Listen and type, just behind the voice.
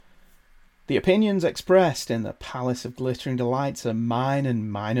The opinions expressed in the Palace of Glittering Delights are mine and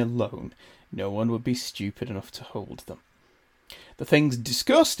mine alone. No one would be stupid enough to hold them. The things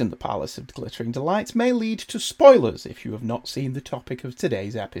discussed in the Palace of Glittering Delights may lead to spoilers if you have not seen the topic of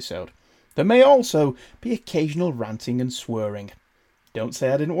today's episode. There may also be occasional ranting and swearing. Don't say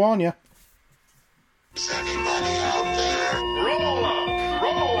I didn't warn you. Is anybody out there? Roll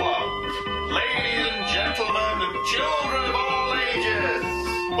up, ladies and gentlemen and children of all ages.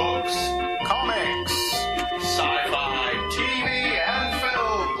 Books, comics, sci-fi, TV and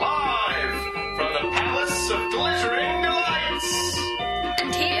film, live from the Palace of Glittering Delights.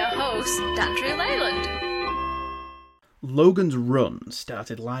 And here your host, Andrew Leyland. Logan's Run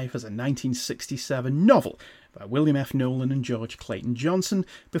started life as a 1967 novel by William F. Nolan and George Clayton Johnson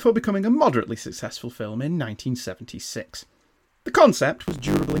before becoming a moderately successful film in 1976. The concept was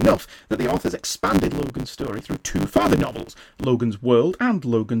durable enough that the authors expanded Logan's story through two further novels, Logan's World and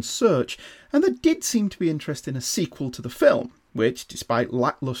Logan's Search, and there did seem to be interest in a sequel to the film, which, despite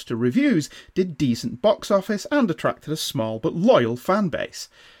lacklustre reviews, did decent box office and attracted a small but loyal fan base.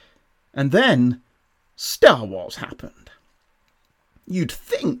 And then Star Wars happened. You'd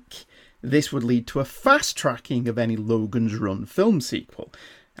think this would lead to a fast-tracking of any Logan's Run film sequel.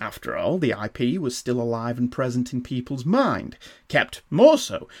 After all, the IP was still alive and present in people's mind, kept more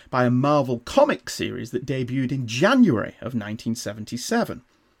so by a Marvel comic series that debuted in January of 1977.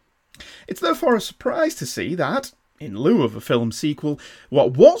 It's therefore a surprise to see that, in lieu of a film sequel,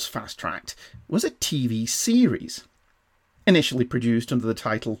 what was fast-tracked was a TV series. Initially produced under the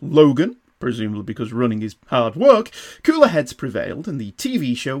title Logan, presumably because running is hard work, cooler heads prevailed and the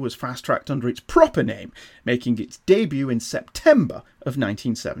TV show was fast-tracked under its proper name, making its debut in September of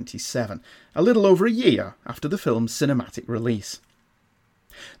 1977, a little over a year after the film's cinematic release.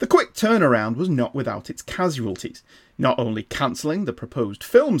 The quick turnaround was not without its casualties, not only cancelling the proposed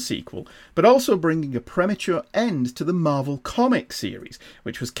film sequel, but also bringing a premature end to the Marvel comic series,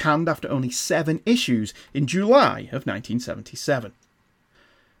 which was canned after only 7 issues in July of 1977.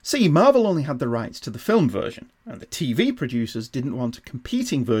 See, Marvel only had the rights to the film version, and the TV producers didn't want a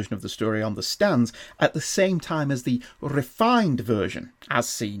competing version of the story on the stands at the same time as the refined version, as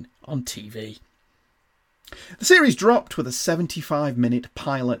seen on TV. The series dropped with a 75-minute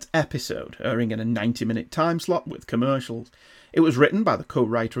pilot episode, airing in a 90-minute time slot with commercials. It was written by the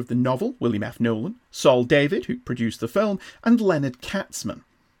co-writer of the novel, William F. Nolan, Saul David, who produced the film, and Leonard Katzman.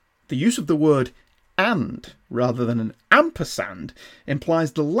 The use of the word and rather than an ampersand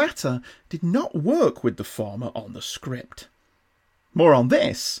implies the latter did not work with the former on the script. More on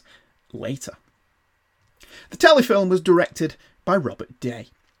this later. The telefilm was directed by Robert Day.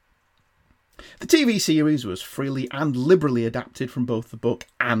 The TV series was freely and liberally adapted from both the book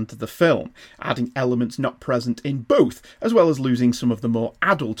and the film, adding elements not present in both, as well as losing some of the more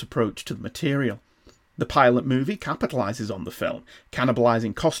adult approach to the material. The pilot movie capitalises on the film,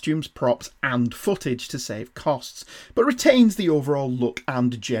 cannibalising costumes, props and footage to save costs, but retains the overall look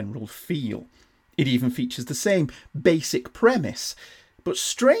and general feel. It even features the same basic premise, but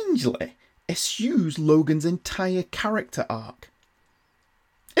strangely eschews Logan's entire character arc.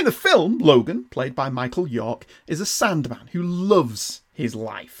 In the film, Logan, played by Michael York, is a sandman who loves his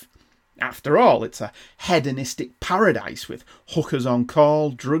life. After all, it's a hedonistic paradise with hookers on call,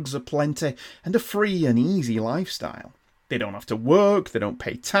 drugs aplenty, and a free and easy lifestyle. They don't have to work, they don't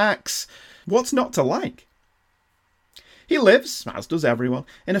pay tax. What's not to like? He lives, as does everyone,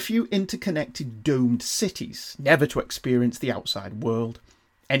 in a few interconnected domed cities, never to experience the outside world.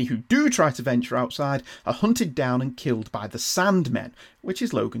 Any who do try to venture outside are hunted down and killed by the Sandmen, which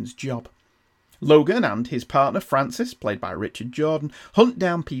is Logan's job. Logan and his partner Francis, played by Richard Jordan, hunt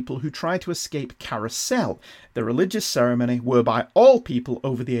down people who try to escape Carousel, the religious ceremony whereby all people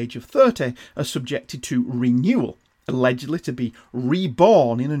over the age of 30 are subjected to renewal, allegedly to be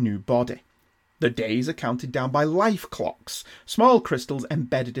reborn in a new body. The days are counted down by life clocks, small crystals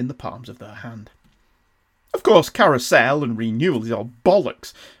embedded in the palms of their hand. Of course, Carousel and renewal is all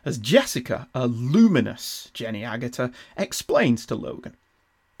bollocks, as Jessica, a luminous Jenny Agutter, explains to Logan.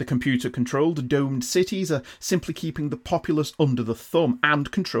 The computer-controlled domed cities are simply keeping the populace under the thumb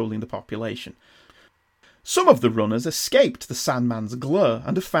and controlling the population. Some of the runners escaped the Sandman's glare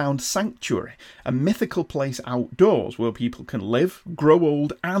and have found Sanctuary, a mythical place outdoors where people can live, grow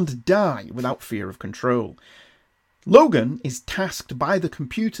old and die without fear of control. Logan is tasked by the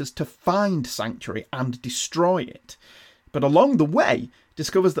computers to find Sanctuary and destroy it, but along the way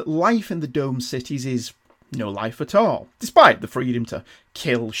discovers that life in the domed cities is no life at all, despite the freedom to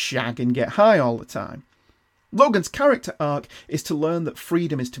kill, shag and get high all the time. Logan's character arc is to learn that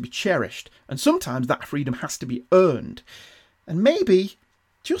freedom is to be cherished, and sometimes that freedom has to be earned. And maybe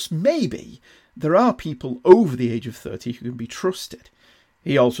just maybe, there are people over the age of 30 who can be trusted.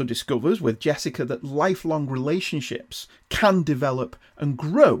 He also discovers with Jessica that lifelong relationships can develop and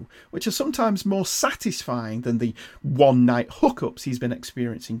grow, which are sometimes more satisfying than the one-night hookups he's been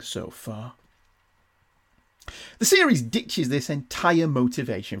experiencing so far. The series ditches this entire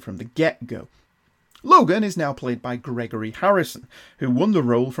motivation from the get-go. Logan is now played by Gregory Harrison, who won the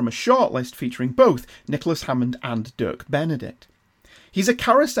role from a shortlist featuring both Nicholas Hammond and Dirk Benedict. He's a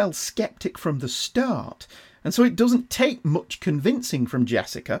carousel skeptic from the start, and so it doesn't take much convincing from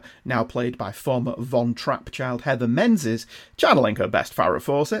Jessica, now played by former Von Trapp child Heather Menzies, channeling her best Farrah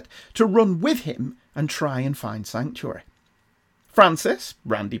Fawcett, to run with him and try and find sanctuary. Francis,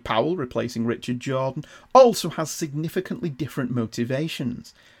 Randy Powell replacing Richard Jordan, also has significantly different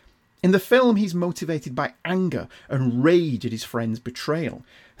motivations. In the film, he's motivated by anger and rage at his friend's betrayal.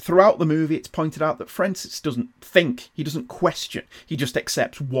 Throughout the movie, it's pointed out that Francis doesn't think, he doesn't question, he just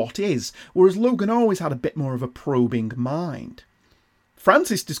accepts what is, whereas Logan always had a bit more of a probing mind.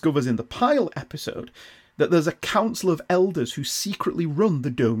 Francis discovers in the pilot episode that there's a council of elders who secretly run the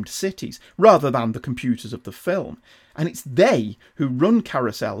domed cities, rather than the computers of the film, and it's they who run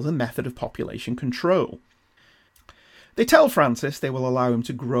Carousel as a method of population control. They tell Francis they will allow him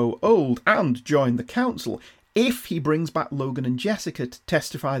to grow old and join the council if he brings back Logan and Jessica to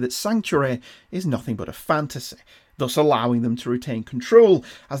testify that Sanctuary is nothing but a fantasy, thus allowing them to retain control,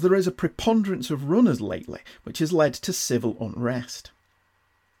 as there is a preponderance of runners lately, which has led to civil unrest.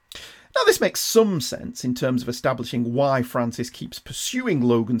 Now, this makes some sense in terms of establishing why Francis keeps pursuing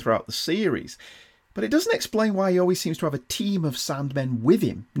Logan throughout the series, but it doesn't explain why he always seems to have a team of Sandmen with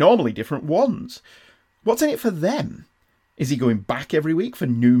him, normally different ones. What's in it for them? Is he going back every week for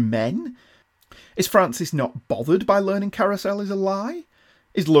new men? Is Francis not bothered by learning Carousel is a lie?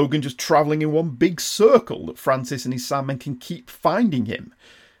 Is Logan just travelling in one big circle that Francis and his Sandmen can keep finding him?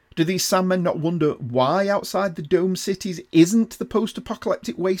 Do these Sandmen not wonder why outside the Dome Cities isn't the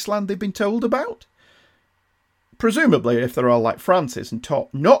post-apocalyptic wasteland they've been told about? Presumably, if they're all like Francis and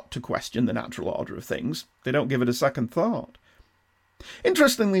taught not to question the natural order of things, they don't give it a second thought.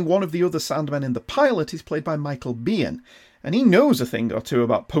 Interestingly, one of the other Sandmen in the pilot is played by Michael Biehn, and he knows a thing or two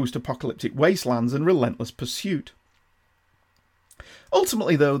about post-apocalyptic wastelands and relentless pursuit.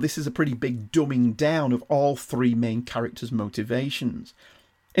 Ultimately, though, this is a pretty big dumbing down of all three main characters' motivations.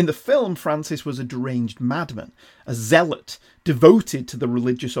 In the film, Francis was a deranged madman, a zealot, devoted to the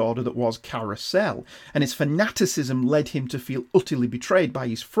religious order that was Carousel, and his fanaticism led him to feel utterly betrayed by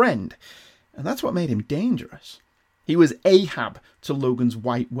his friend, and that's what made him dangerous. He was Ahab to Logan's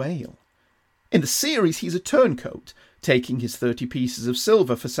white whale. In the series, he's a turncoat, taking his 30 pieces of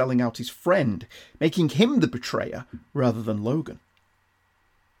silver for selling out his friend, making him the betrayer rather than Logan.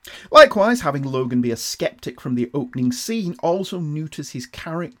 Likewise, having Logan be a skeptic from the opening scene also neuters his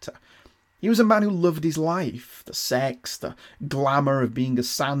character. He was a man who loved his life, the sex, the glamour of being a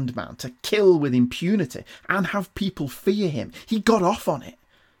Sandman, to kill with impunity and have people fear him. He got off on it.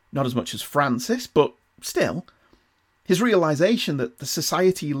 Not as much as Francis, but still. His realisation that the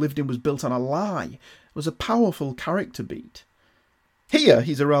society he lived in was built on a lie was a powerful character beat. Here,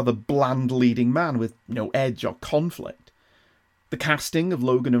 he's a rather bland leading man with no edge or conflict. The casting of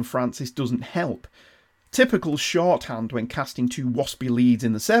Logan and Francis doesn't help. Typical shorthand when casting two waspy leads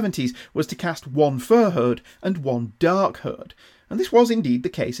in the 70s was to cast one Furherd and one Darkherd, and this was indeed the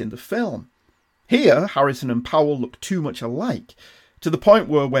case in the film. Here, Harrison and Powell look too much alike, to the point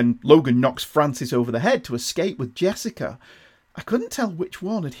where when Logan knocks Francis over the head to escape with Jessica, I couldn't tell which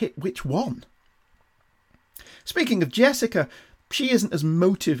one had hit which one. Speaking of Jessica, she isn't as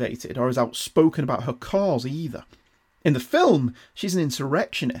motivated or as outspoken about her cause either. In the film, she's an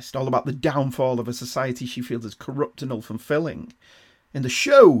insurrectionist, all about the downfall of a society she feels is corrupt and unfulfilling. In the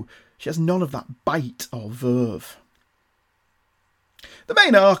show, she has none of that bite or verve. The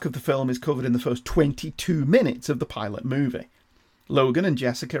main arc of the film is covered in the first 22 minutes of the pilot movie. Logan and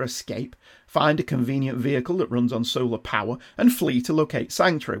Jessica escape, find a convenient vehicle that runs on solar power, and flee to locate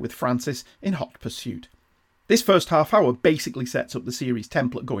Sanctuary with Francis in hot pursuit. This first half hour basically sets up the series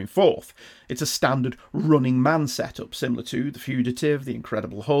template going forth. It's a standard running man setup, similar to The Fugitive, The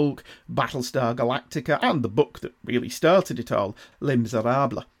Incredible Hulk, Battlestar Galactica, and the book that really started it all, Les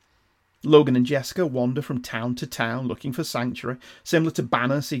Miserables. Logan and Jessica wander from town to town looking for Sanctuary, similar to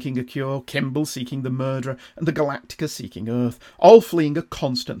Banner seeking a cure, Kimball seeking the murderer, and the Galactica seeking Earth, all fleeing a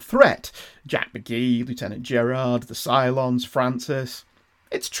constant threat. Jack McGee, Lieutenant Gerard, the Cylons, Francis.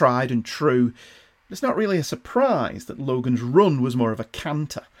 It's tried and true. It's not really a surprise that Logan's run was more of a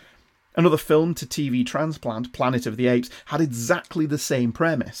canter. Another film-to-TV transplant, Planet of the Apes, had exactly the same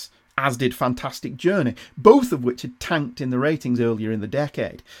premise, as did Fantastic Journey, both of which had tanked in the ratings earlier in the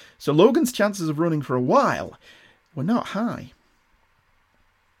decade. So Logan's chances of running for a while were not high.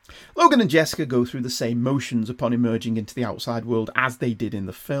 Logan and Jessica go through the same motions upon emerging into the outside world as they did in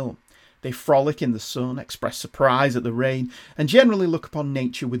the film. They frolic in the sun, express surprise at the rain, and generally look upon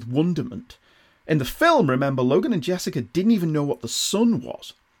nature with wonderment. In the film, remember, Logan and Jessica didn't even know what the sun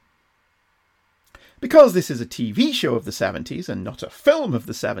was. Because this is a TV show of the 70s and not a film of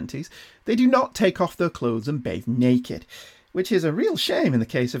the 70s, they do not take off their clothes and bathe naked, which is a real shame in the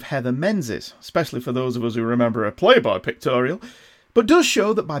case of Heather Menzies, especially for those of us who remember a Playboy pictorial, but does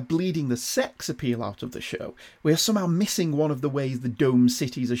show that by bleeding the sex appeal out of the show, we are somehow missing one of the ways the dome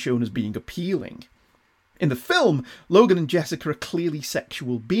cities are shown as being appealing. In the film, Logan and Jessica are clearly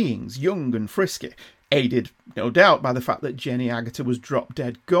sexual beings, young and frisky, aided, no doubt, by the fact that Jenny Agutter was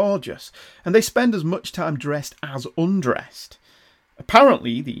drop-dead gorgeous, and they spend as much time dressed as undressed.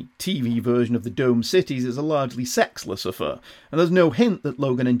 Apparently, the TV version of the Dome Cities is a largely sexless affair, and there's no hint that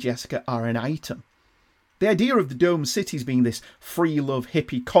Logan and Jessica are an item. The idea of the Dome Cities being this free-love,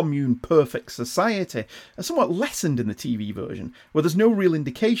 hippie, commune-perfect society are somewhat lessened in the TV version, where there's no real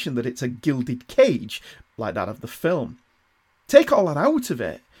indication that it's a gilded cage, like that of the film. Take all that out of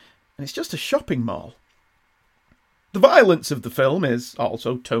it, and it's just a shopping mall. The violence of the film is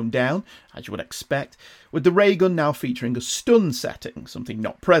also toned down, as you would expect, with the ray gun now featuring a stun setting, something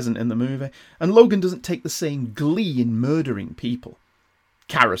not present in the movie, and Logan doesn't take the same glee in murdering people.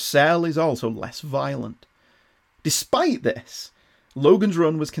 Carousel is also less violent. Despite this, Logan's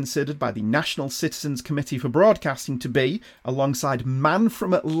Run was considered by the National Citizens Committee for Broadcasting to be, alongside Man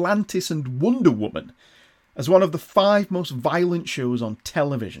from Atlantis and Wonder Woman, as one of the 5 most violent shows on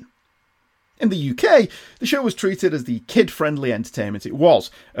television. In the UK, the show was treated as the kid-friendly entertainment it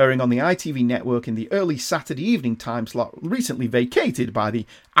was, airing on the ITV network in the early Saturday evening time slot recently vacated by the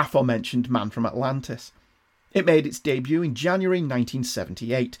aforementioned Man from Atlantis. It made its debut in January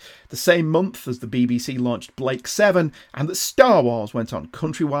 1978, the same month as the BBC launched Blake 7 and that Star Wars went on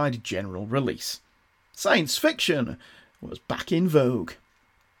countrywide general release. Science fiction was back in vogue.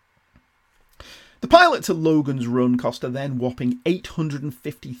 The pilot to Logan's Run cost a then whopping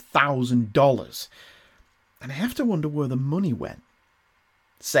 $850,000, and I have to wonder where the money went.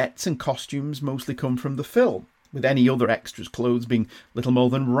 Sets and costumes mostly come from the film, with any other extras' clothes being little more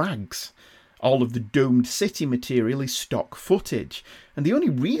than rags. All of the domed city material is stock footage, and the only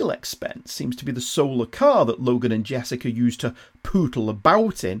real expense seems to be the solar car that Logan and Jessica use to pootle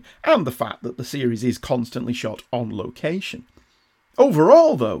about in, and the fact that the series is constantly shot on location.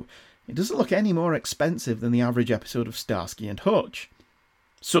 Overall, though, it doesn't look any more expensive than the average episode of Starsky and Hutch.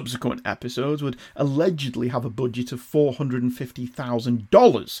 Subsequent episodes would allegedly have a budget of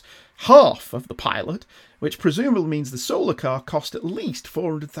 $450,000, half of the pilot, which presumably means the solar car cost at least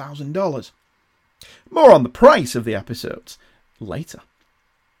 $400,000. More on the price of the episodes later.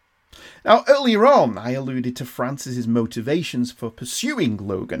 Now, earlier on, I alluded to Francis's motivations for pursuing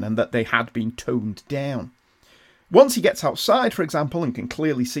Logan and that they had been toned down. Once he gets outside, for example, and can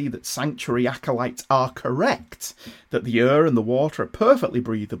clearly see that Sanctuary acolytes are correct, that the air and the water are perfectly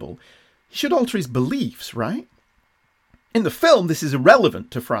breathable, he should alter his beliefs, right? In the film, this is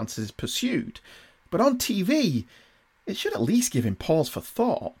irrelevant to Francis's pursuit, but on TV, it should at least give him pause for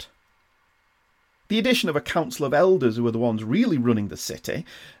thought. The addition of a council of elders who are the ones really running the city,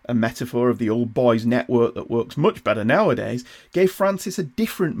 a metaphor of the old boys network that works much better nowadays, gave Francis a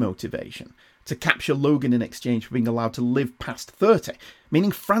different motivation, to capture Logan in exchange for being allowed to live past 30,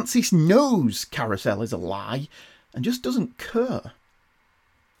 meaning Francis knows Carousel is a lie and just doesn't care.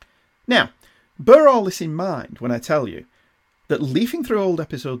 Now, bear all this in mind when I tell you that leafing through old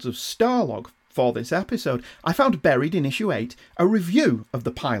episodes of Starlog for this episode, I found buried in issue 8 a review of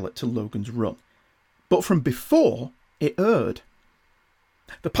the pilot to Logan's Run, but from before it aired.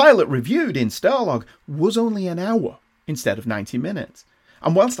 The pilot reviewed in Starlog was only an hour instead of 90 minutes.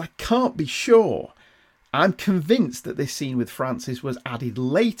 And whilst I can't be sure, I'm convinced that this scene with Francis was added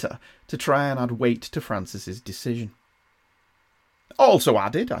later to try and add weight to Francis's decision. Also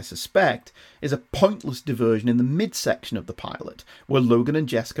added, I suspect, is a pointless diversion in the midsection of the pilot, where Logan and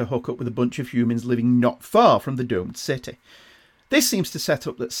Jessica hook up with a bunch of humans living not far from the domed city. This seems to set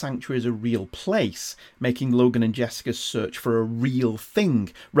up that Sanctuary is a real place, making Logan and Jessica's search for a real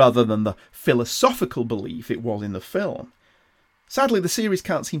thing, rather than the philosophical belief it was in the film. Sadly, the series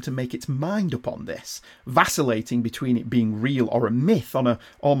can't seem to make its mind up on this, vacillating between it being real or a myth on an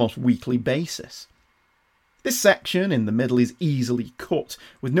almost weekly basis. This section in the middle is easily cut,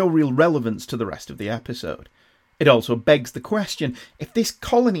 with no real relevance to the rest of the episode. It also begs the question, if this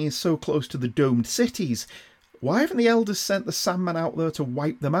colony is so close to the domed cities, why haven't the elders sent the Sandman out there to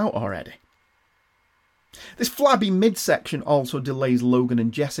wipe them out already? This flabby midsection also delays Logan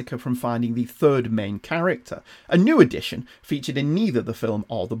and Jessica from finding the third main character, a new addition featured in neither the film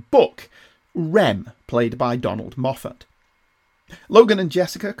or the book, Rem, played by Donald Moffat. Logan and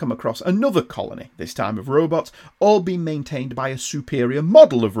Jessica come across another colony, this time of robots, all being maintained by a superior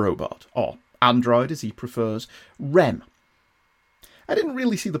model of robot, or android as he prefers, Rem. I didn't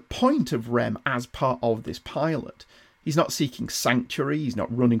really see the point of Rem as part of this pilot. He's not seeking sanctuary, he's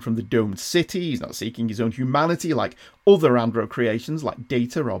not running from the domed city, he's not seeking his own humanity like other andro creations like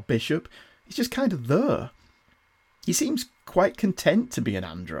Data or Bishop. He's just kind of there. He seems quite content to be an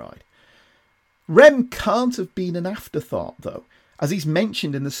android. Rem can't have been an afterthought though, as he's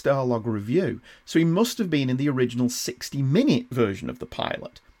mentioned in the Starlog review, so he must have been in the original 60-minute version of the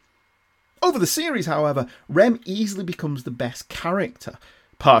pilot. Over the series, however, Rem easily becomes the best character,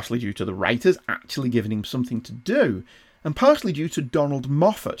 partially due to the writers actually giving him something to do, and partially due to Donald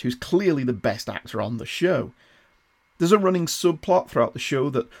Moffat, who's clearly the best actor on the show. There's a running subplot throughout the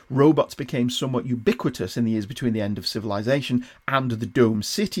show that robots became somewhat ubiquitous in the years between the end of civilization and the Dome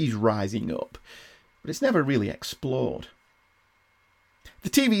Cities rising up, but it's never really explored. The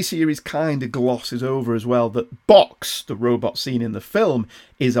TV series kinda glosses over as well that Box, the robot seen in the film,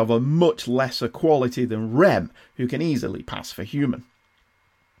 is of a much lesser quality than Rem, who can easily pass for human.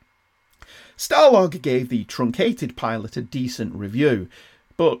 Starlog gave the truncated pilot a decent review,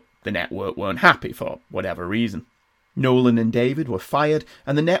 but the network weren't happy for whatever reason. Nolan and David were fired,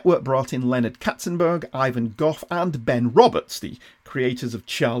 and the network brought in Leonard Katzenberg, Ivan Goff, and Ben Roberts, the creators of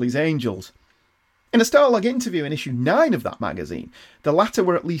Charlie's Angels. In a Starlog interview in issue 9 of that magazine, the latter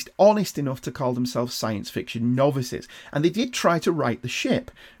were at least honest enough to call themselves science fiction novices, and they did try to right the ship,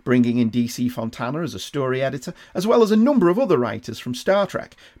 bringing in DC Fontana as a story editor, as well as a number of other writers from Star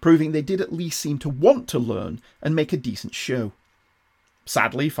Trek, proving they did at least seem to want to learn and make a decent show.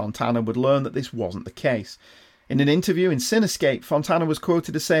 Sadly, Fontana would learn that this wasn't the case. In an interview in Cinescape, Fontana was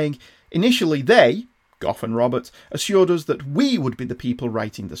quoted as saying, "Initially they, Goff and Roberts, assured us that we would be the people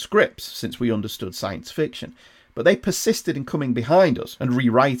writing the scripts, since we understood science fiction, but they persisted in coming behind us and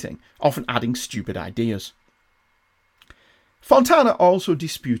rewriting, often adding stupid ideas." Fontana also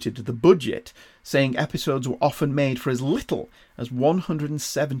disputed the budget, saying episodes were often made for as little as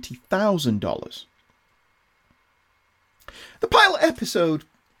 $170,000. The pilot episode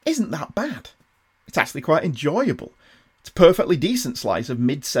isn't that bad. It's actually quite enjoyable. It's a perfectly decent slice of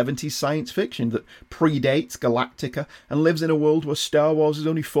mid-70s science fiction that predates Galactica and lives in a world where Star Wars is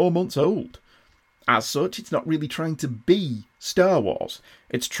only 4 months old. As such, it's not really trying to be Star Wars.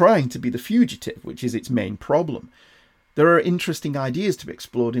 It's trying to be The Fugitive, which is its main problem. There are interesting ideas to be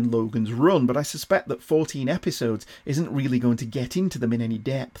explored in Logan's run, but I suspect that 14 episodes isn't really going to get into them in any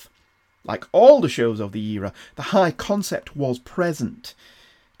depth. Like all the shows of the era, the high concept was present,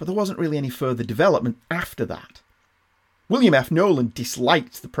 but there wasn't really any further development after that. William F. Nolan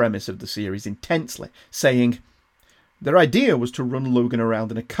disliked the premise of the series intensely, saying, "Their idea was to run Logan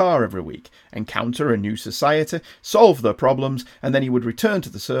around in a car every week, encounter a new society, solve their problems, and then he would return to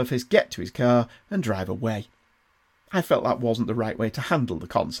the surface, get to his car, and drive away. I felt that wasn't the right way to handle the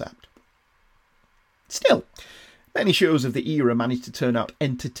concept." Still, many shows of the era managed to turn out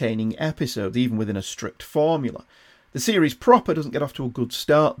entertaining episodes, even within a strict formula. The series proper doesn't get off to a good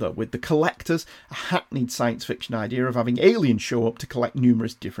start though, with The Collectors, a hackneyed science fiction idea of having aliens show up to collect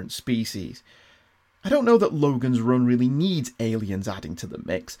numerous different species. I don't know that Logan's run really needs aliens adding to the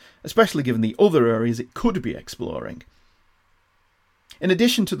mix, especially given the other areas it could be exploring. In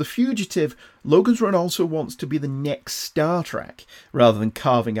addition to The Fugitive, Logan's run also wants to be the next Star Trek, rather than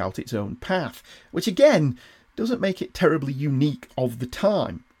carving out its own path, which again doesn't make it terribly unique of the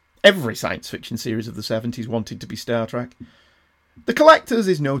time. Every science fiction series of the 70s wanted to be Star Trek. The Collectors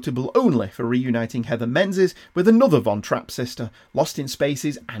is notable only for reuniting Heather Menzies with another Von Trapp sister, Lost in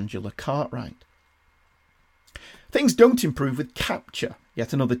Space's Angela Cartwright. Things don't improve with Capture,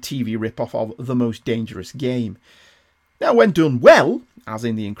 yet another TV rip-off of The Most Dangerous Game. Now, when done well, as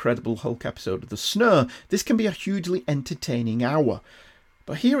in the Incredible Hulk episode of The Snare, this can be a hugely entertaining hour.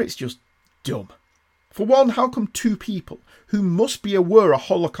 But here it's just dumb. For one, how come two people, who must be aware a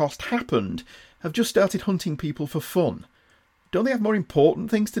Holocaust happened, have just started hunting people for fun? Don't they have more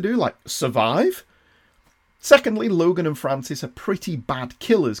important things to do, like survive? Secondly, Logan and Francis are pretty bad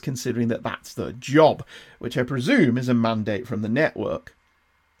killers considering that that's their job, which I presume is a mandate from the network.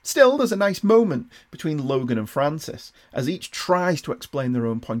 Still, there's a nice moment between Logan and Francis, as each tries to explain their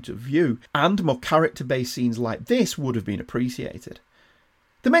own point of view, and more character-based scenes like this would have been appreciated.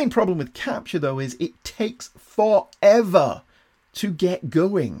 The main problem with Capture, though, is it takes forever to get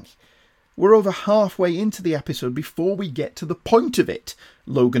going. we're over halfway into the episode before we get to the point of it.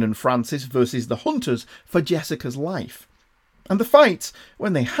 Logan and Francis versus the Hunters for Jessica's life. And the fights,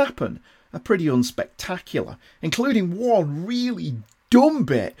 when they happen, are pretty unspectacular, including one really dumb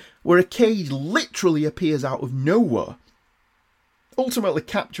bit where a cage literally appears out of nowhere. Ultimately,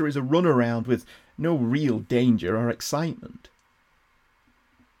 capture is a runaround with no real danger or excitement.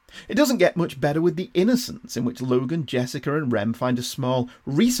 It doesn't get much better with The Innocents, in which Logan, Jessica and Rem find a small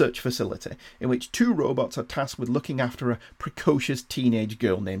research facility in which two robots are tasked with looking after a precocious teenage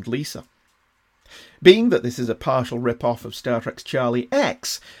girl named Lisa. Being that this is a partial rip-off of Star Trek's Charlie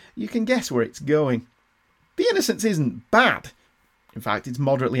X, you can guess where it's going. The Innocents isn't bad. In fact, it's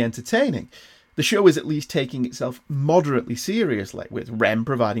moderately entertaining. The show is at least taking itself moderately seriously, with Rem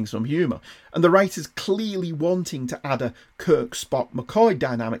providing some humour, and the writers clearly wanting to add a Kirk, Spock, McCoy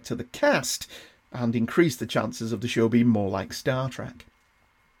dynamic to the cast, and increase the chances of the show being more like Star Trek.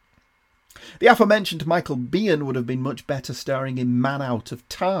 The aforementioned Michael Biehn would have been much better starring in Man Out of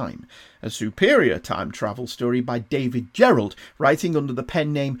Time, a superior time travel story by David Gerrold, writing under the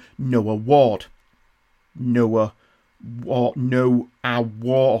pen name Noah Ward. Noah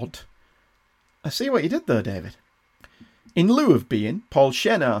Ward. I see what you did there, David. In lieu of Biehn, Paul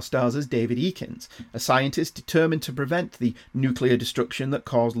Shenar stars as David Eakins, a scientist determined to prevent the nuclear destruction that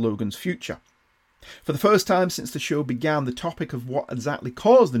caused Logan's future. For the first time since the show began, the topic of what exactly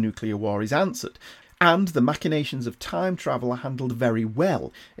caused the nuclear war is answered, and the machinations of time travel are handled very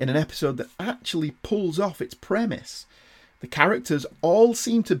well in an episode that actually pulls off its premise. The characters all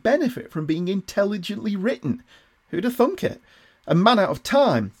seem to benefit from being intelligently written. Who'd have thunk it? And Man Out of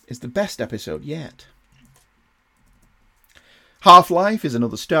Time is the best episode yet. Half-Life is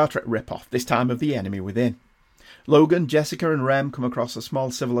another Star Trek rip-off, this time of The Enemy Within. Logan, Jessica and Rem come across a small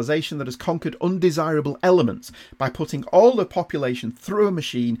civilization that has conquered undesirable elements by putting all the population through a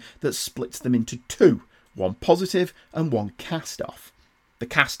machine that splits them into two, one positive and one cast-off. The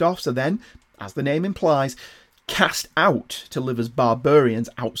cast-offs are then, as the name implies, cast out to live as barbarians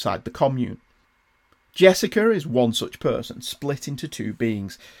outside the commune. Jessica is one such person, split into two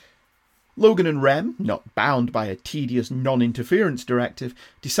beings. Logan and Rem, not bound by a tedious non-interference directive,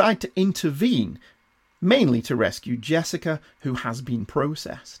 decide to intervene, mainly to rescue Jessica, who has been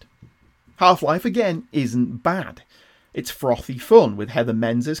processed. Half-Life, again, isn't bad. It's frothy fun, with Heather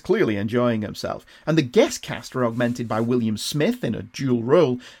Menzies clearly enjoying himself, and the guest cast are augmented by William Smith in a dual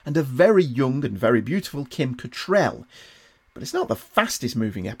role, and a very young and very beautiful Kim Cattrall. But it's not the fastest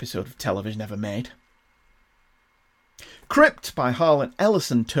moving episode of television ever made. Crypt by Harlan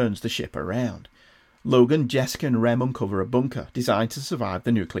Ellison turns the ship around. Logan, Jessica and Rem uncover a bunker designed to survive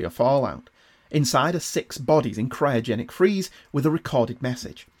the nuclear fallout. Inside are 6 bodies in cryogenic freeze with a recorded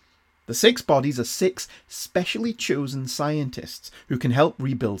message. The 6 bodies are 6 specially chosen scientists who can help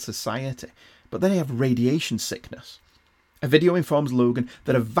rebuild society, but they have radiation sickness. A video informs Logan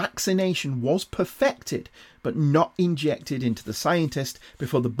that a vaccination was perfected but not injected into the scientist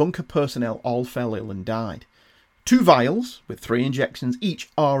before the bunker personnel all fell ill and died. 2 vials, with 3 injections each,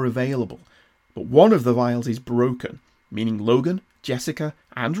 are available, but one of the vials is broken, meaning Logan, Jessica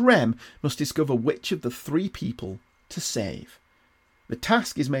and Rem must discover which of the 3 people to save. The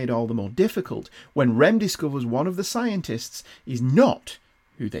task is made all the more difficult when Rem discovers one of the scientists is not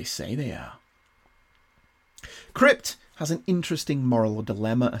who they say they are. Crypt has an interesting moral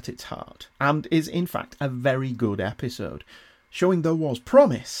dilemma at its heart, and is in fact a very good episode, showing there was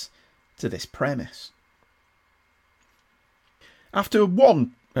promise to this premise. After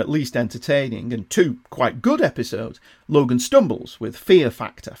 1 at least entertaining and 2 quite good episodes, Logan stumbles with Fear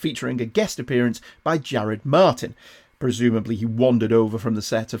Factor, featuring a guest appearance by Jared Martin. Presumably he wandered over from the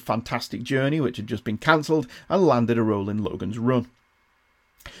set of Fantastic Journey, which had just been cancelled, and landed a role in Logan's run.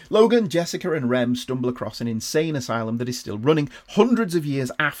 Logan, Jessica and Rem stumble across an insane asylum that is still running hundreds of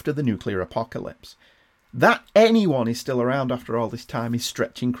years after the nuclear apocalypse. That anyone is still around after all this time is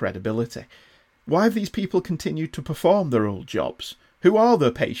stretching credibility. Why have these people continued to perform their old jobs? Who are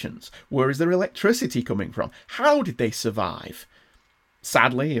their patients? Where is their electricity coming from? How did they survive?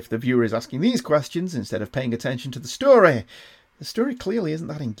 Sadly, if the viewer is asking these questions instead of paying attention to the story clearly isn't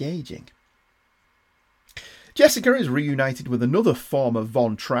that engaging. Jessica is reunited with another form of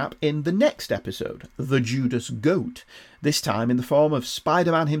Von Trapp in the next episode, The Judas Goat, this time in the form of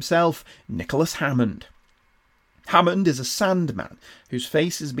Spider-Man himself, Nicholas Hammond. Hammond is a Sandman whose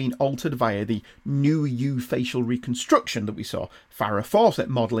face has been altered via the new U facial reconstruction that we saw Farrah Fawcett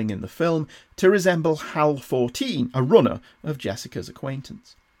modelling in the film to resemble Hal 14, a runner of Jessica's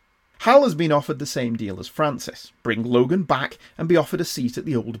acquaintance. Hal has been offered the same deal as Francis, bring Logan back and be offered a seat at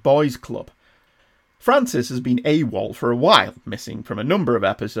the Old Boys Club. Francis has been AWOL for a while, missing from a number of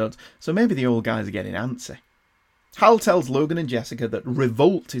episodes, so maybe the old guys are getting antsy. Hal tells Logan and Jessica that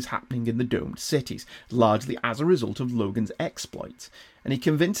revolt is happening in the domed cities, largely as a result of Logan's exploits, and he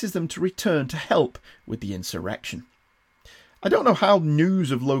convinces them to return to help with the insurrection. I don't know how news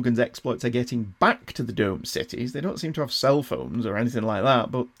of Logan's exploits are getting back to the domed cities. They don't seem to have cell phones or anything like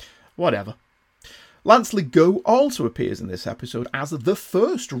that, but whatever. Lance Legault also appears in this episode as the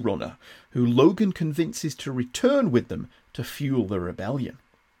first runner, who Logan convinces to return with them to fuel the rebellion.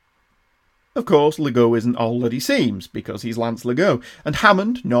 Of course, Legault isn't all that he seems, because he's Lance Legault, and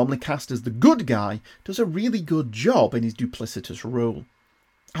Hammond, normally cast as the good guy, does a really good job in his duplicitous role.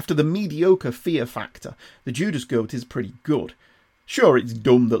 After the mediocre fear factor, the Judas Goat is pretty good. Sure, it's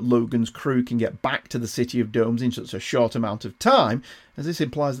dumb that Logan's crew can get back to the City of Domes in such a short amount of time, as this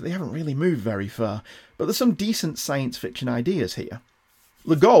implies that they haven't really moved very far, but there's some decent science fiction ideas here.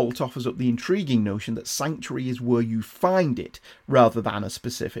 Legault offers up the intriguing notion that Sanctuary is where you find it, rather than a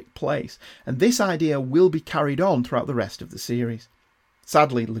specific place, and this idea will be carried on throughout the rest of the series.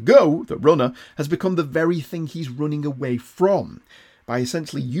 Sadly, Legault, the runner, has become the very thing he's running away from, by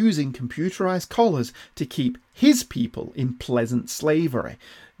essentially using computerized collars to keep his people in pleasant slavery,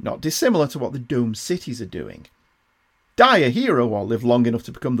 not dissimilar to what the Dome Cities are doing. Die a hero or live long enough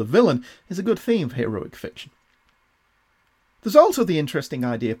to become the villain is a good theme for heroic fiction. There's also the interesting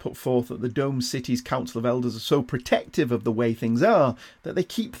idea put forth that the Dome City's Council of Elders are so protective of the way things are that they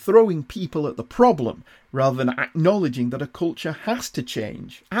keep throwing people at the problem, rather than acknowledging that a culture has to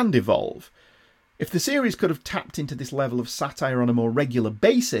change and evolve. If the series could have tapped into this level of satire on a more regular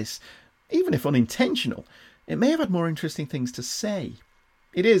basis, even if unintentional, it may have had more interesting things to say.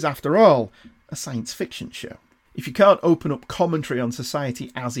 It is, after all, a science fiction show. If you can't open up commentary on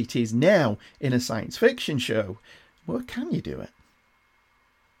society as it is now in a science fiction show, where can you do it?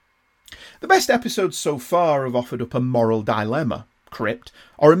 The best episodes so far have offered up a moral dilemma, Crypt,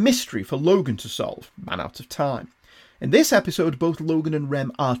 or a mystery for Logan to solve, Man Out of Time. In this episode, both Logan and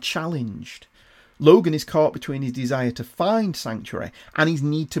Rem are challenged. Logan is caught between his desire to find Sanctuary and his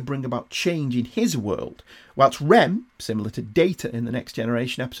need to bring about change in his world, whilst Rem, similar to Data in the Next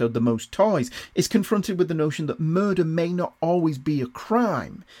Generation episode The Most Toys, is confronted with the notion that murder may not always be a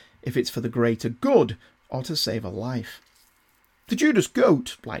crime, if it's for the greater good or to save a life. The Judas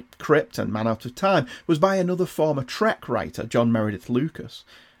Goat, like Crypt and Man Out of Time, was by another former Trek writer, John Meredith Lucas,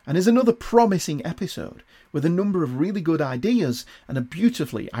 and is another promising episode, with a number of really good ideas and a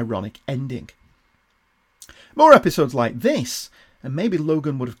beautifully ironic ending. More episodes like this, and maybe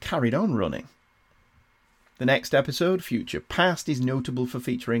Logan would have carried on running. The next episode, Future Past, is notable for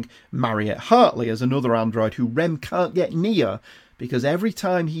featuring Mariette Hartley as another android who Rem can't get near because every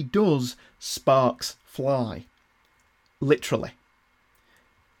time he does, sparks fly. Literally.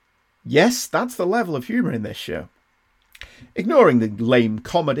 Yes, that's the level of humour in this show. Ignoring the lame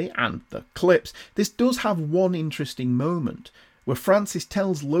comedy and the clips, this does have one interesting moment where Francis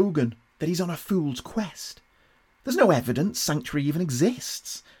tells Logan that he's on a fool's quest. There's no evidence Sanctuary even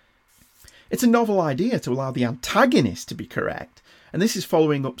exists. It's a novel idea to allow the antagonist to be correct, and this is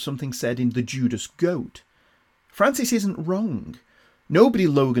following up something said in The Judas Goat. Francis isn't wrong. Nobody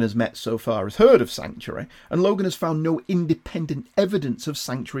Logan has met so far has heard of Sanctuary, and Logan has found no independent evidence of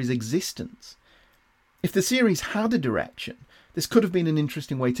Sanctuary's existence. If the series had a direction, this could have been an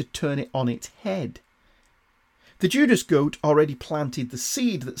interesting way to turn it on its head. The Judas Goat already planted the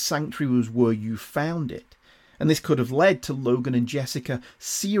seed that Sanctuary was where you found it, and this could have led to Logan and Jessica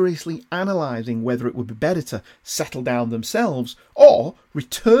seriously analysing whether it would be better to settle down themselves or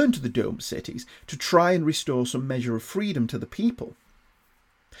return to the Dome Cities to try and restore some measure of freedom to the people.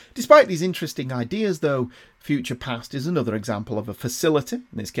 Despite these interesting ideas, though, Future Past is another example of a facility, in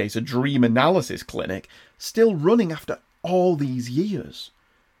this case a dream analysis clinic, still running after all these years.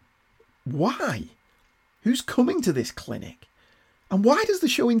 Why? Who's coming to this clinic? And why does the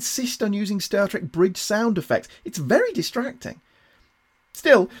show insist on using Star Trek bridge sound effects? It's very distracting.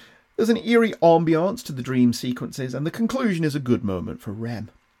 Still, there's an eerie ambiance to the dream sequences, and the conclusion is a good moment for Rem.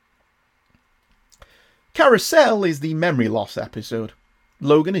 Carousel is the memory loss episode.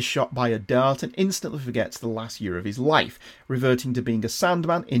 Logan is shot by a dart and instantly forgets the last year of his life, reverting to being a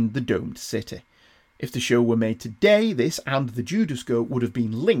Sandman in the domed city. If the show were made today, this and the Judas Goat would have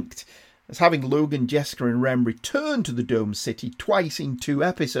been linked, as having Logan, Jessica and Rem return to the Dome City twice in 2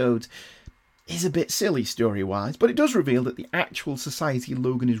 episodes is a bit silly story-wise, but it does reveal that the actual society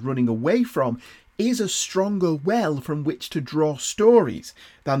Logan is running away from is a stronger well from which to draw stories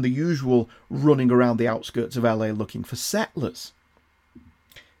than the usual running around the outskirts of LA looking for settlers.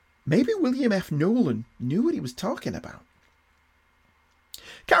 Maybe William F. Nolan knew what he was talking about.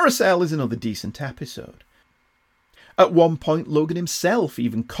 Carousel is another decent episode. At one point, Logan himself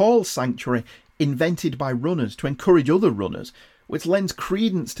even calls Sanctuary invented by runners to encourage other runners, which lends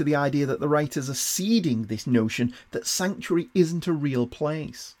credence to the idea that the writers are seeding this notion that Sanctuary isn't a real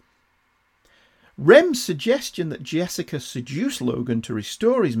place. Rem's suggestion that Jessica seduced Logan to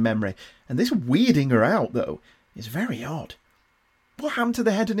restore his memory, and this weirding her out, though, is very odd. What happened to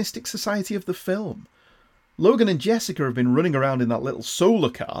the hedonistic society of the film? Logan and Jessica have been running around in that little solar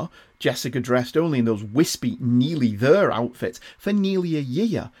car, Jessica dressed only in those wispy, nearly there outfits, for nearly a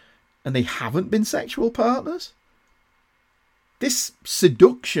year, and they haven't been sexual partners? This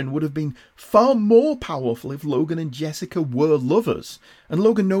seduction would have been far more powerful if Logan and Jessica were lovers, and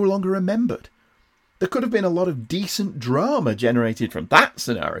Logan no longer remembered. There could have been a lot of decent drama generated from that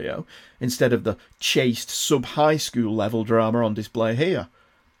scenario, instead of the chaste sub-high school level drama on display here.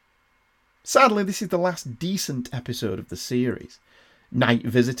 Sadly, this is the last decent episode of the series. Night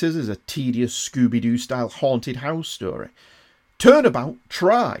Visitors is a tedious Scooby-Doo style haunted house story. Turnabout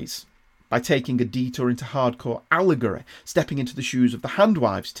tries, by taking a detour into hardcore allegory, stepping into the shoes of the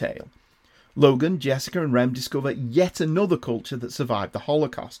Handwives' Tale. Logan, Jessica and Rem discover yet another culture that survived the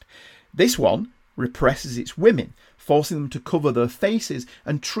Holocaust. This one represses its women, forcing them to cover their faces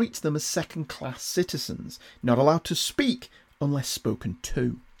and treats them as second-class citizens, not allowed to speak unless spoken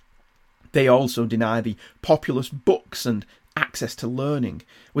to. They also deny the populous books and access to learning,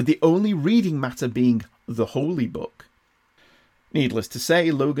 with the only reading matter being the Holy Book. Needless to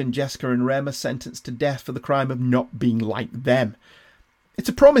say, Logan, Jessica and Rem are sentenced to death for the crime of not being like them. It's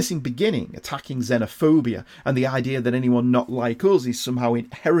a promising beginning, attacking xenophobia and the idea that anyone not like us is somehow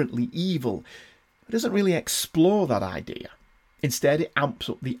inherently evil. It doesn't really explore that idea. Instead, it amps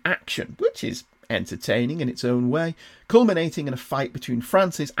up the action, which is entertaining in its own way, culminating in a fight between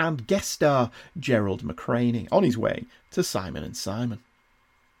Francis and guest star Gerald McCraney on his way to Simon & Simon.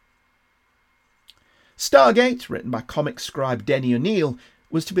 Stargate, written by comic scribe Denny O'Neil,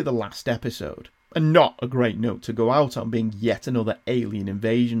 was to be the last episode, and not a great note to go out on, being yet another alien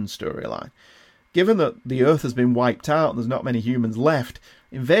invasion storyline. Given that the Earth has been wiped out and there's not many humans left,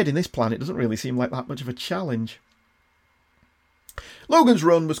 invading this planet doesn't really seem like that much of a challenge. Logan's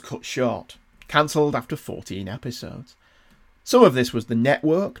run was cut short, cancelled after 14 episodes. Some of this was the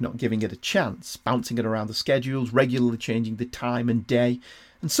network not giving it a chance, bouncing it around the schedules, regularly changing the time and day,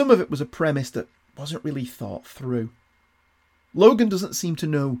 and some of it was a premise that wasn't really thought through. Logan doesn't seem to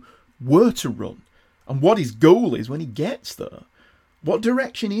know where to run, and what his goal is when he gets there. What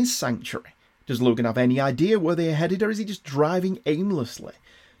direction is Sanctuary? Does Logan have any idea where they are headed, or is he just driving aimlessly?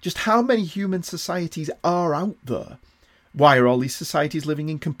 Just how many human societies are out there? Why are all these societies living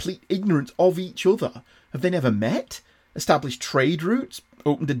in complete ignorance of each other? Have they never met? Established trade routes?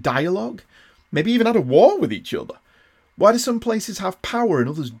 Opened a dialogue? Maybe even had a war with each other? Why do some places have power and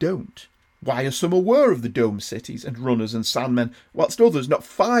others don't? Why are some aware of the dome cities and runners and sandmen, whilst others, not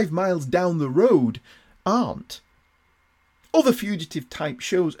 5 miles down the road, aren't? Other fugitive-type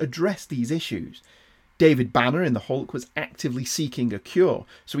shows address these issues. David Banner in The Hulk was actively seeking a cure,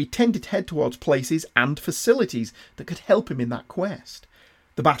 so he tended to head towards places and facilities that could help him in that quest.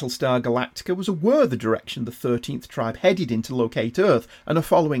 The Battlestar Galactica was aware of the direction the 13th Tribe headed in to locate Earth and are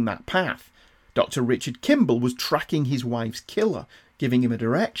following that path. Dr. Richard Kimball was tracking his wife's killer, giving him a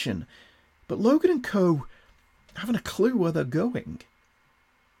direction. But Logan and co. haven't a clue where they're going.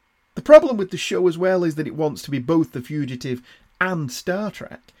 The problem with the show as well is that it wants to be both The Fugitive and Star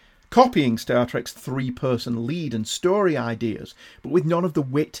Trek, copying Star Trek's 3-person lead and story ideas, but with none of the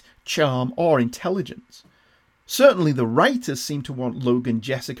wit, charm or intelligence. Certainly the writers seem to want Logan,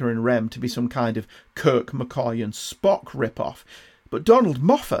 Jessica and Rem to be some kind of Kirk, McCoy and Spock rip-off, but Donald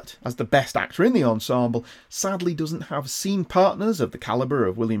Moffat, as the best actor in the ensemble, sadly doesn't have scene partners of the calibre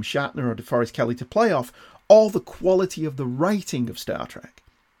of William Shatner or DeForest Kelley to play off, or the quality of the writing of Star Trek.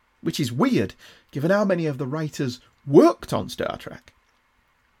 Which is weird, given how many of the writers worked on Star Trek.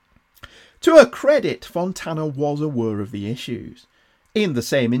 To her credit, Fontana was aware of the issues. In the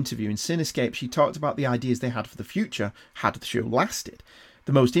same interview in Cinescape, she talked about the ideas they had for the future had the show lasted.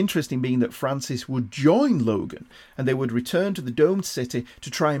 The most interesting being that Francis would join Logan, and they would return to the domed city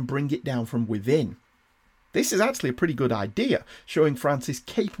to try and bring it down from within. This is actually a pretty good idea, showing Francis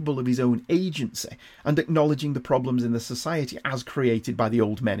capable of his own agency and acknowledging the problems in the society as created by the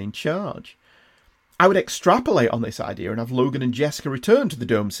old men in charge. I would extrapolate on this idea and have Logan and Jessica return to the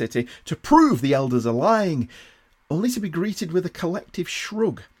Dome City to prove the elders are lying, only to be greeted with a collective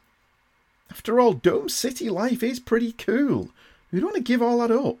shrug. After all, Dome City life is pretty cool. We don't want to give all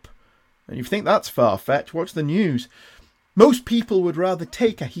that up. And if you think that's far-fetched, watch the news. Most people would rather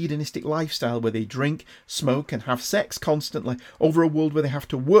take a hedonistic lifestyle where they drink, smoke and have sex constantly over a world where they have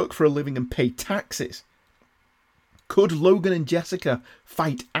to work for a living and pay taxes. Could Logan and Jessica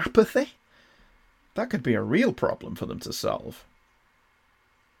fight apathy? That could be a real problem for them to solve.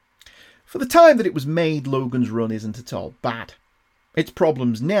 For the time that it was made, Logan's Run isn't at all bad. Its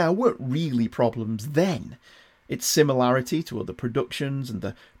problems now weren't really problems then. Its similarity to other productions and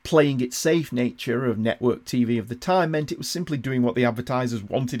the playing it safe nature of network TV of the time meant it was simply doing what the advertisers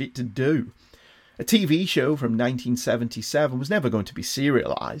wanted it to do. A TV show from 1977 was never going to be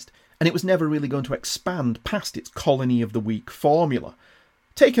serialised, and it was never really going to expand past its Colony of the Week formula.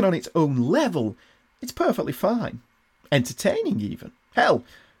 Taken on its own level, it's perfectly fine. Entertaining even. Hell,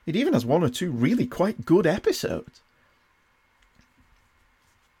 it even has one or two really quite good episodes.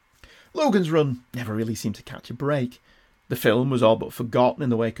 Logan's Run never really seemed to catch a break. The film was all but forgotten in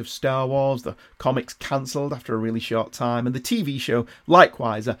the wake of Star Wars, the comics cancelled after a really short time, and the TV show,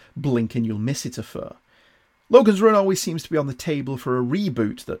 likewise, a blink and you'll miss it affair. Logan's Run always seems to be on the table for a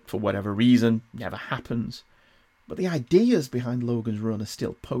reboot that, for whatever reason, never happens. But the ideas behind Logan's Run are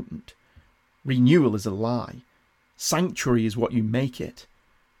still potent. Renewal is a lie. Sanctuary is what you make it.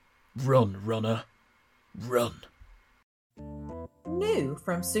 Run, runner. Run. New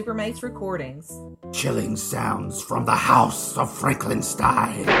from Supermates Recordings. Chilling sounds from the house of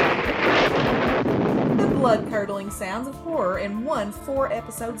Frankenstein. The blood-curdling sounds of horror in one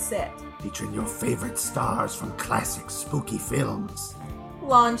 4-episode set. Featuring your favorite stars from classic spooky films.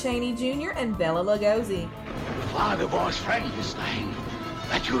 Lon Chaney Jr. and Bela Lugosi. Father was Frankenstein,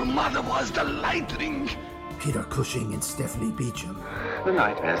 but your mother was the Lightning. Peter Cushing and Stephanie Beacham. The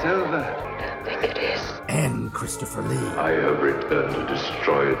nightmare's over. I think it is. And Christopher Lee. I have returned to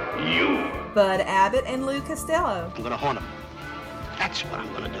destroy you. Bud Abbott and Lou Costello. I'm gonna haunt him. That's what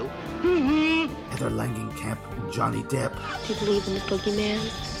I'm gonna do. Heather Langenkamp and Johnny Depp. Do you believe in the boogeyman?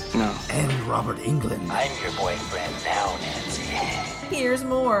 No. And Robert Englund. I'm your boyfriend now, Nancy. Here's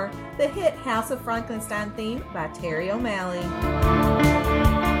more. The hit House of Frankenstein theme by Terry O'Malley.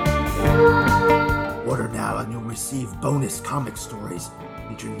 Order now and you'll receive bonus comic stories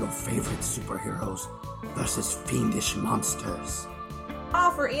featuring your favorite superheroes versus fiendish monsters.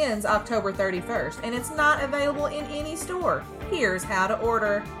 Offer ends October 31st, and it's not available in any store. Here's how to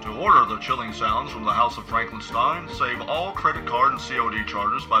order. To order the chilling sounds from the House of Frankenstein, save all credit card and COD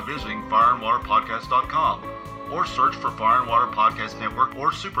charges by visiting fireandwaterpodcast.com or search for Fire and Water Podcast Network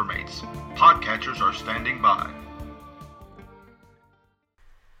or Supermates. Podcatchers are standing by.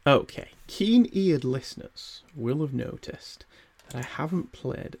 Okay, keen-eared listeners will have noticed that I haven't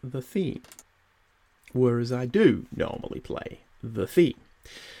played the theme, whereas I do normally play the theme.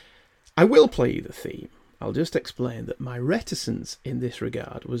 I will play the theme. I'll just explain that my reticence in this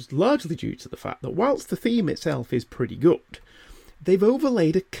regard was largely due to the fact that whilst the theme itself is pretty good, they've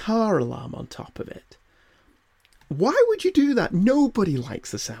overlaid a car alarm on top of it. Why would you do that? Nobody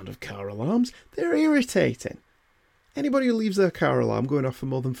likes the sound of car alarms. They're irritating. Anybody who leaves their car alarm going off for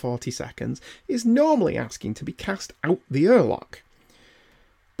more than 40 seconds is normally asking to be cast out the airlock.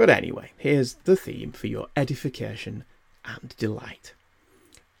 But anyway, here's the theme for your edification and delight.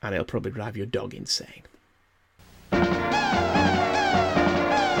 And it'll probably drive your dog insane.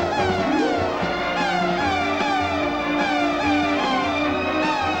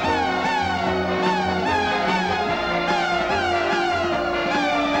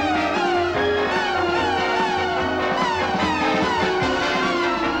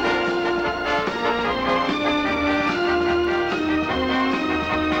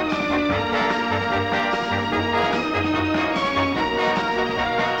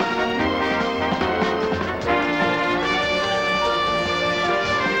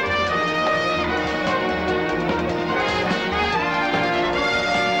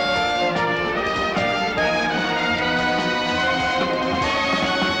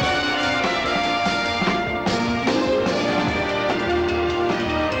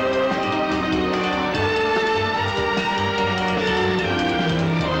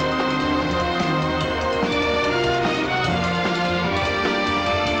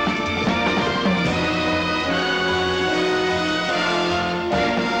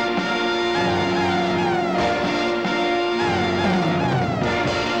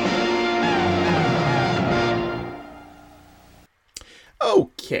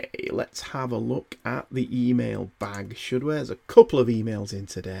 Okay, let's have a look at the email bag, should we? There's a couple of emails in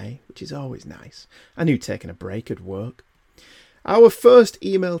today, which is always nice. I knew taking a break at work. Our first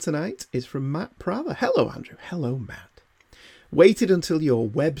email tonight is from Matt Prather. Hello, Andrew. Hello, Matt. Waited until your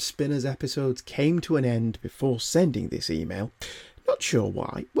Web Spinners episodes came to an end before sending this email. Not sure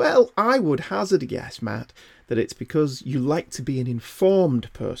why. Well, I would hazard a guess, Matt, that it's because you like to be an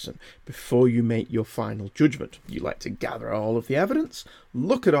informed person before you make your final judgment. You like to gather all of the evidence,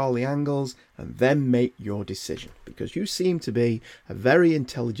 look at all the angles, and then make your decision. Because you seem to be a very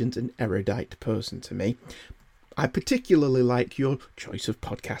intelligent and erudite person to me. I particularly like your choice of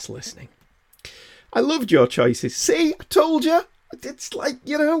podcast listening. I loved your choices. See, I told you. It's like,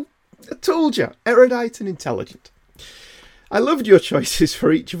 I told you. Erudite and intelligent. I loved your choices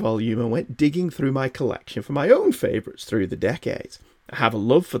for each volume and went digging through my collection for my own favourites through the decades. I have a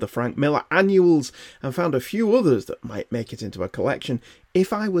love for the Frank Miller annuals and found a few others that might make it into a collection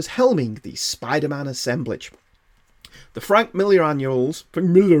if I was helming the Spider-Man assemblage. The Frank Miller annuals,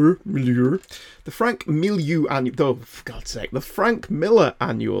 the Frank Miller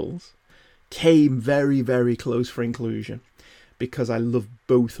annuals came very, very close for inclusion because I love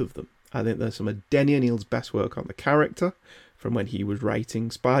both of them. I think there's some of Denny O'Neil's best work on the character from when he was writing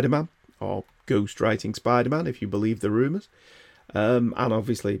Spider-Man, or ghost writing Spider-Man, if you believe the rumours. And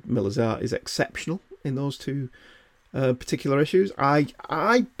obviously Miller's art is exceptional in those two particular issues.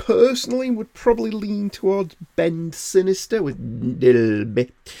 I personally would probably lean towards Bend Sinister with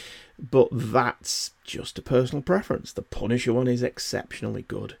Dilby, but that's just a personal preference. The Punisher one is exceptionally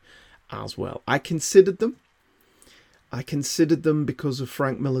good as well. I considered them because of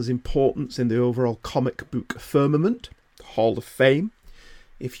Frank Miller's importance in the overall comic book firmament, Hall of Fame,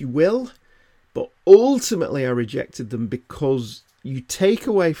 if you will. But ultimately I rejected them because you take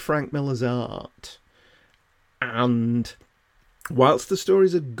away Frank Miller's art, and whilst the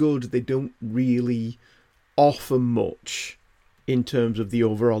stories are good, they don't really offer much in terms of the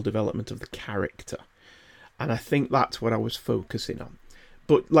overall development of the character. And I think that's what I was focusing on.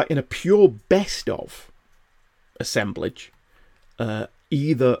 But like in a pure best of assemblage,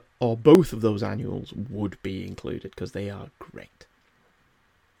 either or both of those annuals would be included because they are great.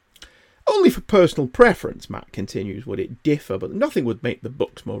 Only for personal preference, Matt continues, would it differ, but nothing would make the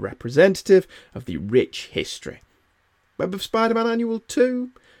books more representative of the rich history. Web of Spider-Man Annual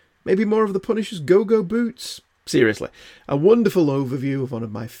 2? Maybe more of the Punisher's Go-Go Boots? Seriously, a wonderful overview of one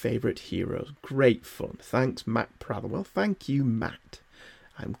of my favourite heroes. Great fun. Thanks, Matt Prather. Well, thank you, Matt.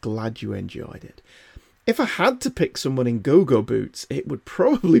 I'm glad you enjoyed it. If I had to pick someone in Go-Go Boots, it would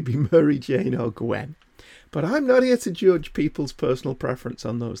probably be Mary Jane or Gwen. But I'm not here to judge people's personal preference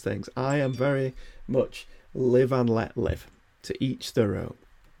on those things. I am very much live and let live. To each their own.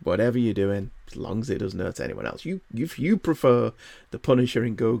 Whatever you're doing, as long as it doesn't hurt anyone else. If you prefer the Punisher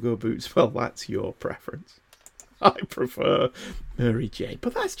in Go-Go Boots, well, that's your preference. I prefer Mary Jane,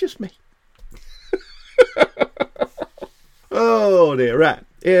 but that's just me. Oh dear, right.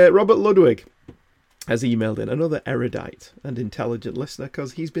 Robert Ludwig has emailed in, another erudite and intelligent listener,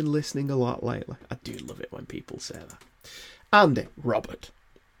 because he's been listening a lot lately. I do love it when people say that. Andy, Robert,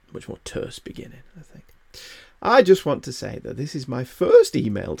 much more terse beginning, I think. I just want to say that this is my first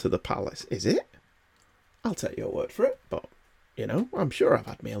email to the Palace. Is it? I'll take your word for it, but, I'm sure I've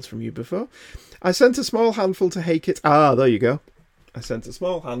had mails from you before. I sent a small handful to Hey Kids. There you go. I sent a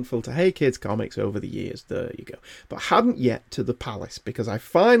small handful to Hey Kids Comics over the years. There you go. But hadn't yet to the Palace, because I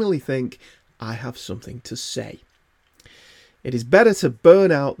finally think I have something to say. It is better to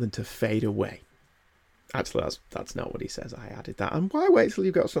burn out than to fade away. Actually, that's not what he says. I added that. And why wait till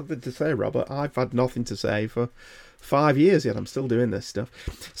you've got something to say, Robert? I've had nothing to say for 5 years yet. I'm still doing this stuff.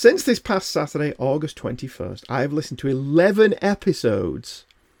 Since this past Saturday, August 21st, I have listened to 11 episodes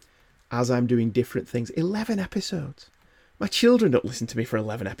as I'm doing different things. 11 episodes. My children don't listen to me for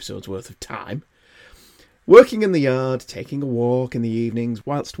 11 episodes worth of time. Working in the yard, taking a walk in the evenings,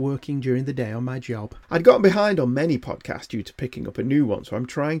 whilst working during the day on my job. I'd gotten behind on many podcasts due to picking up a new one, so I'm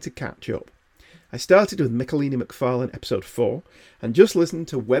trying to catch up. I started with Michelina McFarlane episode 4, and just listened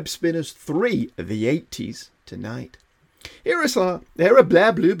to Web Spinners 3, The 80s, tonight. Here are some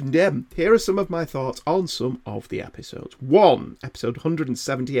of my thoughts on some of the episodes. 1, episode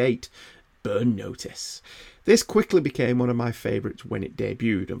 178, Burn Notice. This quickly became one of my favourites when it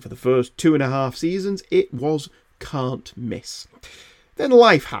debuted, and for the first 2.5 seasons, it was can't miss. Then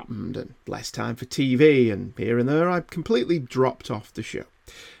life happened, and less time for TV, and here and there I completely dropped off the show.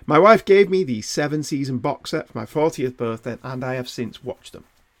 My wife gave me the 7-season box set for my 40th birthday, and I have since watched them.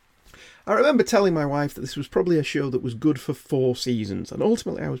 I remember telling my wife that this was probably a show that was good for 4 seasons, and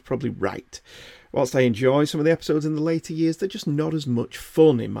ultimately I was probably right. Whilst I enjoy some of the episodes in the later years, they're just not as much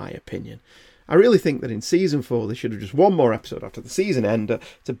fun in my opinion. I really think that in season 4 they should have just one more episode after the season ender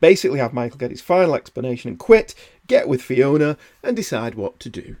to basically have Michael get his final explanation and quit, get with Fiona, and decide what to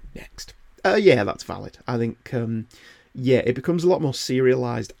do next. Yeah, that's valid. I think, it becomes a lot more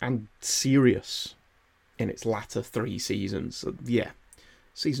serialised and serious in its latter 3 seasons. So, yeah,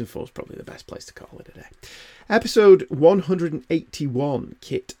 season 4 is probably the best place to call it a day. Episode 181,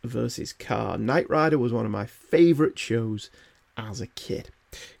 Kit vs. Car. Knight Rider was one of my favourite shows as a kid.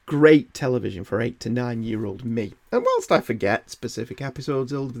 Great television for 8 to 9 year old me. And whilst I forget specific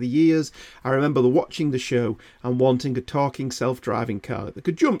episodes over the years, I remember watching the show and wanting a talking self-driving car that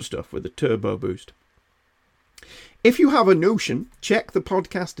could jump stuff with a turbo boost. If you have a notion, check the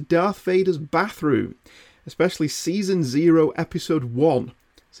podcast Darth Vader's Bathroom, especially Season 0, Episode 1.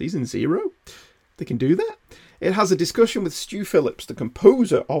 Season 0? They can do that? It has a discussion with Stu Phillips, the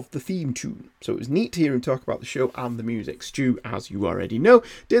composer of the theme tune. So it was neat to hear him talk about the show and the music. Stu, as you already know,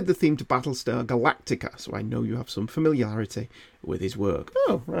 did the theme to Battlestar Galactica, so I know you have some familiarity with his work.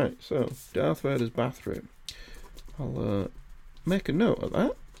 Oh, right, so Darth Vader's Bathroom. I'll make a note of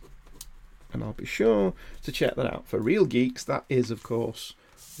that, and I'll be sure to check that out. For real geeks, that is, of course,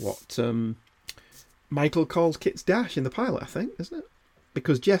 what Michael calls Kit's dash in the pilot, I think, isn't it?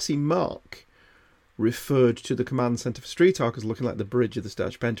 Because Jesse Mark referred to the command centre for Street Talk as looking like the bridge of the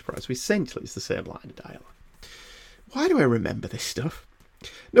Starship Enterprise. So essentially it's the same line of dialogue. Why do I remember this stuff?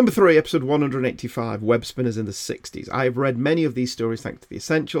 Number 3, episode 185, Web Spinners in the 60s. I have read many of these stories thanks to the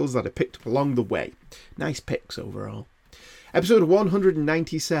essentials that I picked up along the way. Nice picks overall. Episode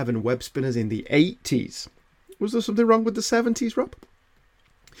 197, Web Spinners in the 80s. Was there something wrong with the 70s, Rob?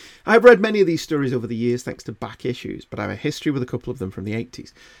 I've read many of these stories over the years thanks to back issues, but I have a history with a couple of them from the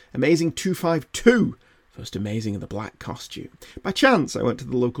 80s. Amazing 252, first Amazing in the black costume. By chance, I went to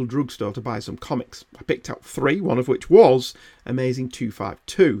the local drugstore to buy some comics. I picked out 3, one of which was Amazing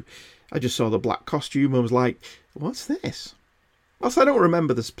 252. I just saw the black costume and was like, what's this? Whilst I don't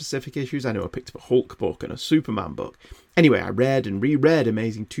remember the specific issues, I know I picked up a Hulk book and a Superman book. Anyway, I read and reread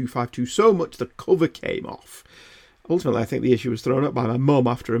Amazing 252 so much the cover came off. Ultimately, I think the issue was thrown up by my mum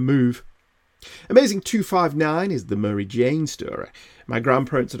after a move. Amazing 259 is the Mary Jane story. My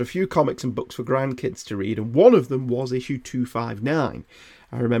grandparents had a few comics and books for grandkids to read, and one of them was issue 259.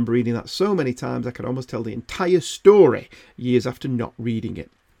 I remember reading that so many times I could almost tell the entire story years after not reading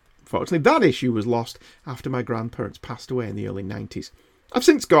it. Unfortunately, that issue was lost after my grandparents passed away in the early 90s. I've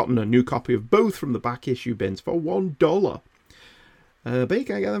since gotten a new copy of both from the back issue bins for $1. But you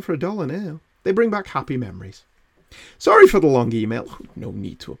can't get them for $1 now. They bring back happy memories. Sorry for the long email. No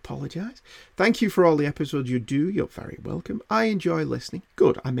need to apologise. Thank you for all the episodes you do. You're very welcome. I enjoy listening.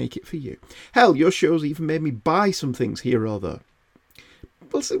 Good, I make it for you. Hell, your shows even made me buy some things here or there.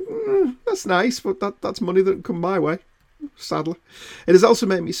 Well, that's nice, but that's money that come my way, sadly. It has also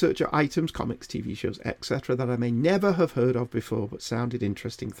made me search out items, comics, TV shows, etc. that I may never have heard of before, but sounded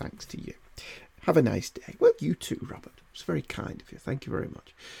interesting thanks to you. Have a nice day. Well, you too, Robert. It's very kind of you. Thank you very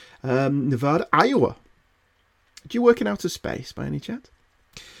much. Nevada, Iowa. Do you work in outer space by any chance?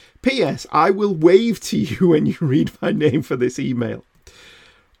 P.S. I will wave to you when you read my name for this email.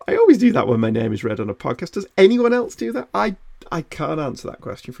 I always do that when my name is read on a podcast. Does anyone else do that? I can't answer that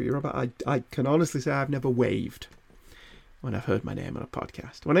question for you, Robert. I can honestly say I've never waved when I've heard my name on a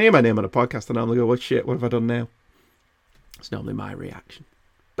podcast. When I hear my name on a podcast, I normally go, what shit, what have I done now? It's normally my reaction.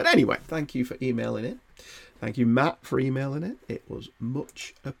 But anyway, thank you for emailing in. Thank you, Matt, for emailing it. It was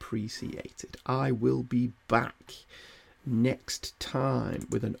much appreciated. I will be back next time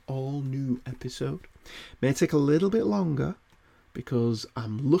with an all-new episode. May take a little bit longer because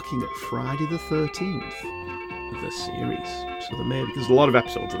I'm looking at Friday the 13th, the series. So there's a lot of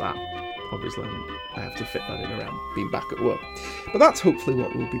episodes of that. Obviously, I have to fit that in around being back at work. But that's hopefully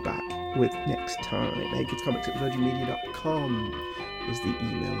what we'll be back with next time. nakedcomics@virginmedia.com is the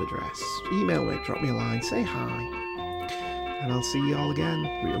email address. Email me, drop me a line, say hi, and I'll see you all again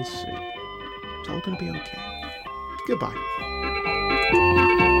real soon. It's all going to be okay. Goodbye.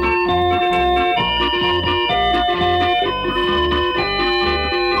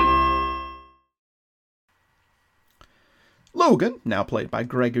 Logan, now played by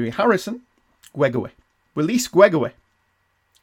Gregory Harrison, Gwegwe. Release Gwegwe.